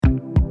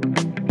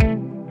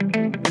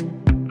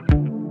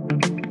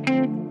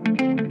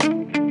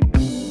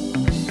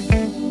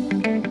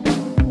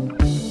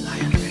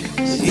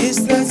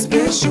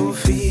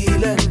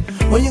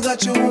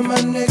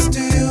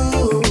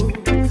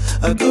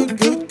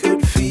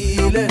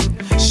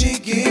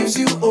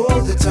gives you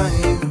all the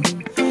time.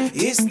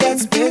 It's that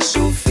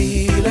special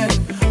feeling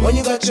when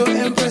you got your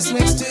empress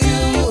next to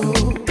you.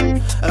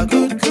 A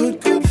good, good,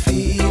 good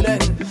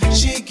feeling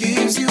she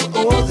gives you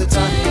all the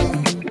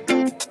time.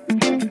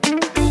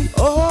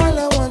 All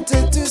I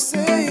wanted to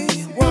say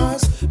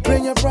was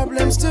bring your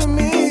problems to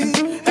me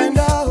and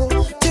I'll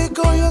take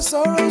all your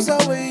sorrows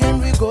away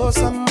and we go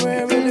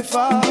somewhere really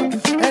far.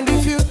 And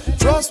if you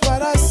trust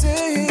what I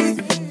say,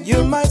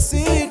 you might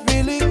see it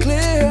really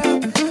clear.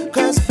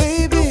 Cause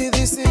baby,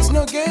 this is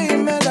no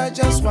game and I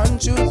just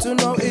want you to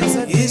know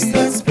it's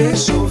that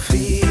special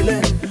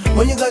feeling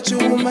when you got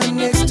your woman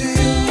next to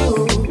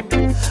you.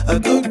 A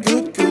good,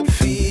 good, good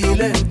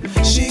feeling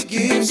she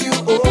gives you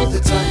all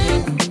the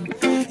time.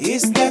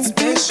 It's that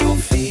special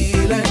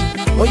feeling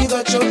when you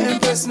got your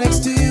empress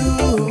next to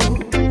you.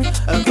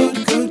 A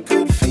good, good,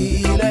 good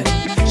feeling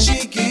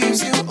she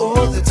gives you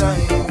all the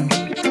time.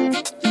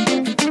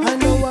 I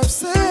know I've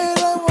said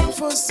I won't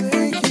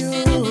forsake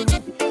you.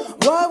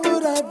 Why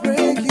would I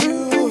break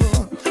you?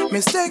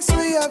 Mistakes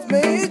we have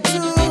made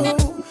too,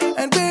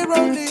 and we're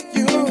only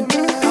human.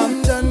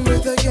 I'm done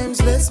with the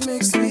games, let's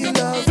make sweet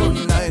love all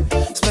night.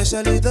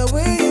 Especially the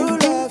way you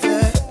love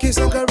it. Kiss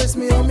and caress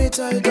me, hold me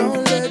tight,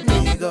 don't let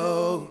me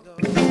go.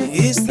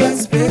 It's that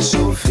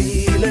special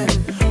feeling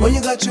when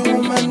you got your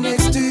woman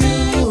next to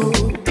you.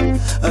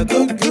 A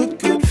good, good,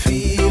 good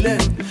feeling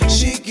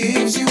she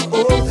gives you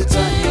all the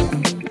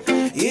time.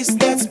 It's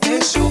that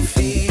special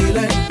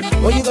feeling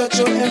when you got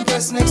your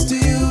empress next to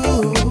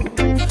you.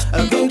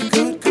 A good,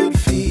 good, good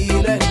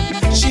feeling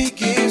she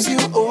gives you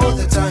all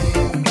the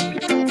time.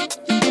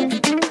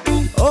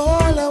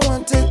 All I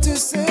wanted to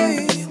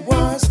say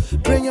was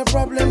bring your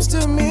problems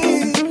to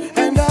me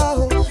and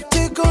I'll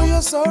take all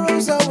your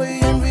sorrows away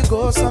and we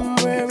go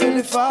somewhere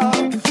really far.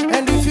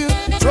 And if you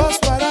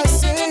trust what I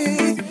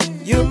say,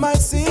 you might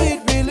see it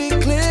really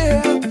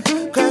clear.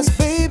 Cause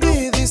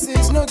baby, this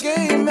is no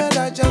game and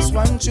I just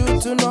want you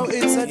to know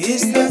it's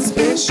that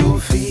special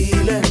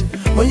feeling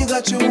when you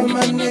got your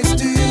woman next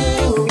to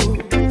you.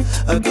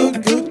 A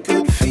good, good,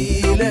 good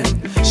feeling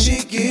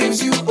she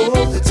gives you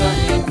all the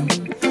time.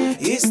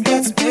 It's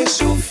that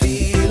special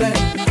feeling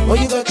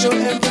when you got your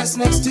empress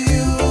next to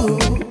you.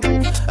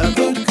 A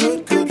good,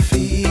 good, good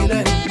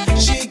feeling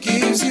she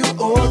gives you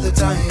all the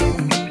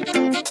time.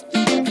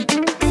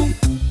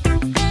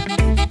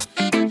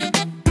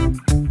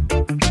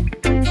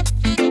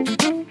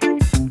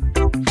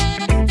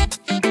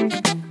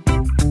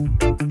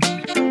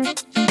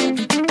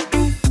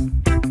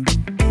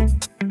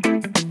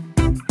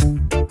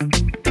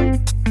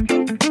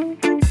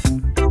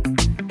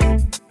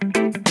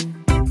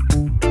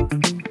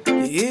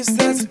 It's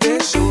that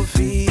special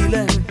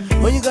feeling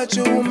when you got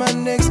your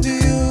woman next to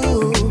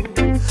you.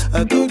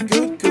 A good,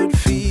 good, good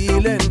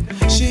feeling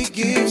she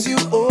gives you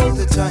all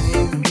the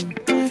time.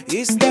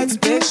 It's that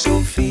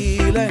special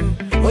feeling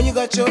when you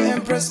got your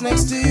empress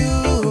next to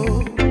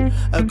you.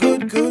 A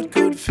good, good